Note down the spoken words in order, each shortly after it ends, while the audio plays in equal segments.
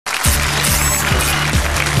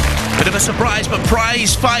Bit of a surprise, but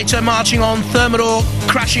prize fighter marching on, Thermidor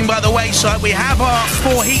crashing by the wayside. We have our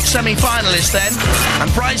 4 heat semi-finalists then,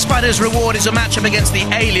 and prize fighter's reward is a matchup against the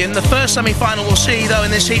Alien. The first semi-final we'll see, though,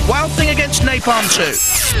 in this heat, Wild Thing against Napalm 2.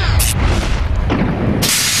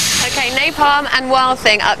 Okay, Napalm and Wild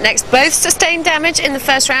Thing up next. Both sustained damage in the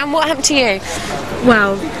first round. What happened to you?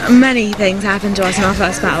 Well, many things happened to us in our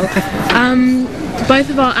first battle. Both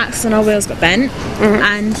of our axles and our wheels got bent,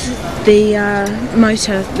 and the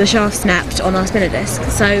motor, the shaft snapped on our spinner disc.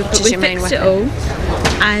 So, but we fixed it all,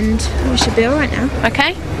 and we should be all right now.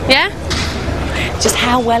 Okay, yeah? Just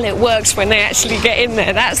how well it works when they actually get in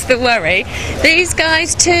there, that's the worry. These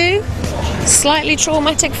guys too, slightly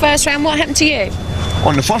traumatic first round. What happened to you?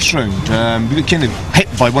 On the first round, we got kind of hit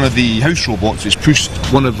by one of the house robots, which pushed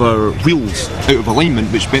one of our wheels out of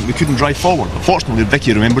alignment, which meant we couldn't drive forward. Fortunately,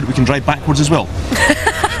 Vicky remembered we can drive backwards as well.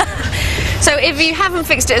 So if you haven't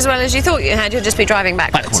fixed it as well as you thought you had, you'll just be driving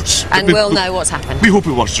backwards. And we'll know what's happened. We hope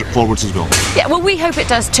it works forwards as well. Yeah, well, we hope it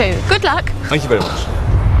does too. Good luck. Thank you very much.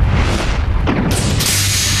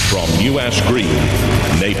 From New Ash Green,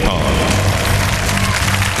 Napalm.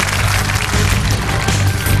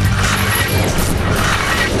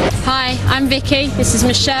 Hi, I'm Vicky, this is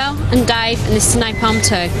Michelle and Dave, and this is Napalm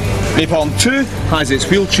 2. Napalm 2 has its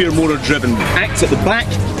wheelchair motor driven axe at the back,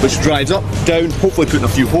 which drives up, down, hopefully putting a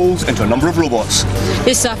few holes into a number of robots.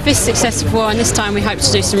 This is our 5th successive war, and this time we hope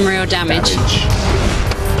to do some real damage.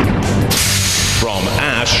 From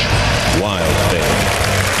Ash, Wild Thing.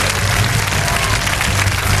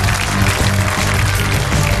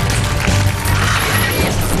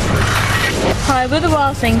 Hi, we're the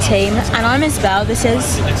Wild Thing team, and I'm Isabel, this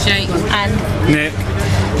is Jake and Nick.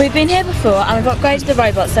 We've been here before, and we've upgraded the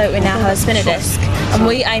robots so that we now have a spinner disc, and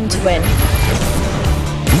we aim to win.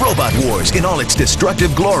 Robot Wars in all its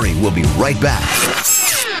destructive glory will be right back.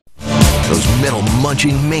 Those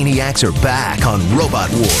metal-munching maniacs are back on Robot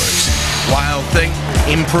Wars. Wild Thing,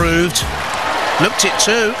 improved. Looked it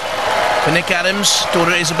too, for Nick Adams,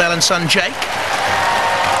 daughter Isabel and son Jake.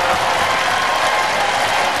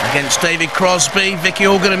 Against David Crosby, Vicky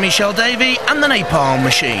Organ and Michelle Davey, and the Napalm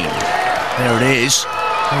machine. There it is.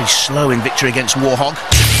 Very slow in victory against Warhog.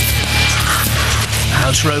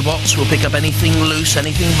 House robots will pick up anything loose,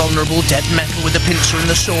 anything vulnerable, dead metal with the pincer and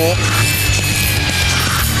the saw.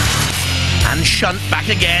 And shunt back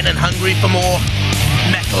again and hungry for more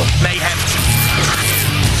metal mayhem.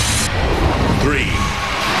 3,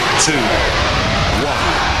 2, 1,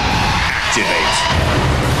 activate.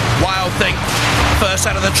 Wild Thing, first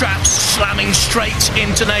out of the traps, slamming straight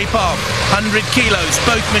into Napalm. 100 kilos,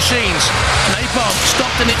 both machines. Napalm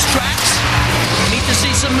stopped in its tracks. Need to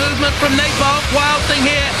see some movement from Napalm. Wild Thing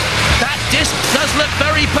here. That disc does look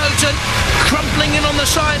very potent. Crumpling in on the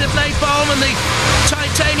side of Napalm and the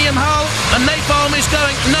titanium hull. And Napalm is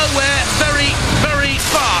going nowhere, very, very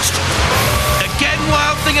fast. Again,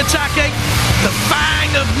 Wild Thing attacking. The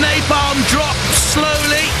bang of Napalm drops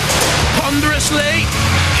slowly, ponderously.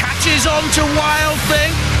 Catches onto Wild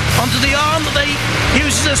Thing, onto the arm that they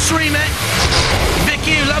use as a streamet.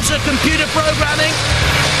 Vicky, who loves her computer programming,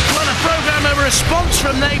 trying to program a response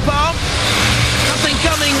from Napalm. Nothing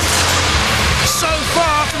coming so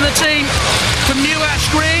far from the team from New Ash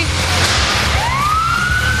Green.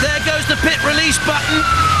 There goes the pit release button,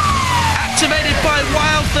 activated by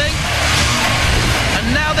Wild Thing.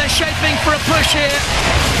 And now they're shaping for a push here.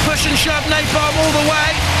 Push and shove Napalm all the way.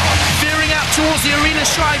 Veering out towards the arena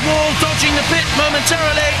side wall, dodging the pit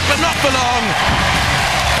momentarily, but not for long.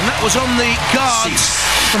 And that was on the guards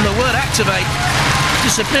from the word activate.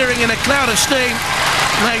 Disappearing in a cloud of steam.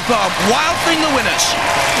 Napalm, Wild Thing the winners.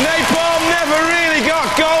 Napalm never really got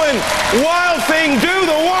going. Wild Thing, do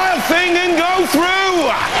the Wild Thing and go through.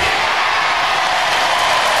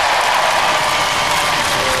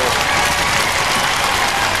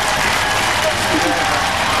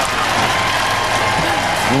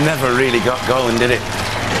 Never really got going, did it?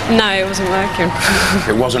 No, it wasn't working.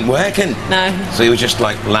 It wasn't working? No. So it was just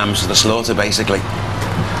like lambs to the slaughter, basically.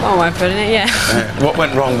 One way of putting it, yeah. What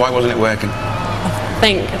went wrong? Why wasn't it working? I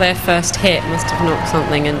think their first hit must have knocked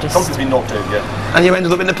something and just... Something's been knocked out, yeah. And you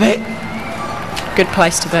ended up in the pit? Good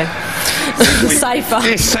place to be. Safer.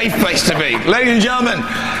 It's a safe place to be. Ladies and gentlemen,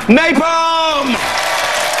 Napalm!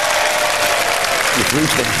 You're through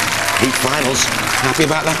to the heat finals. Happy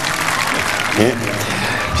about that? Yeah.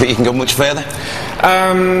 Think you can go much further?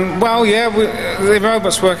 Well, yeah, the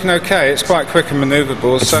robot's working okay. It's quite quick and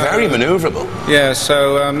manoeuvrable. It's very manoeuvrable. Yeah,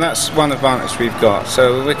 so that's one advantage we've got.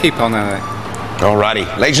 So we'll keep on at it. Alrighty.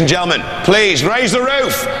 Ladies and gentlemen, please raise the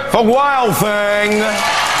roof for Wild Thing.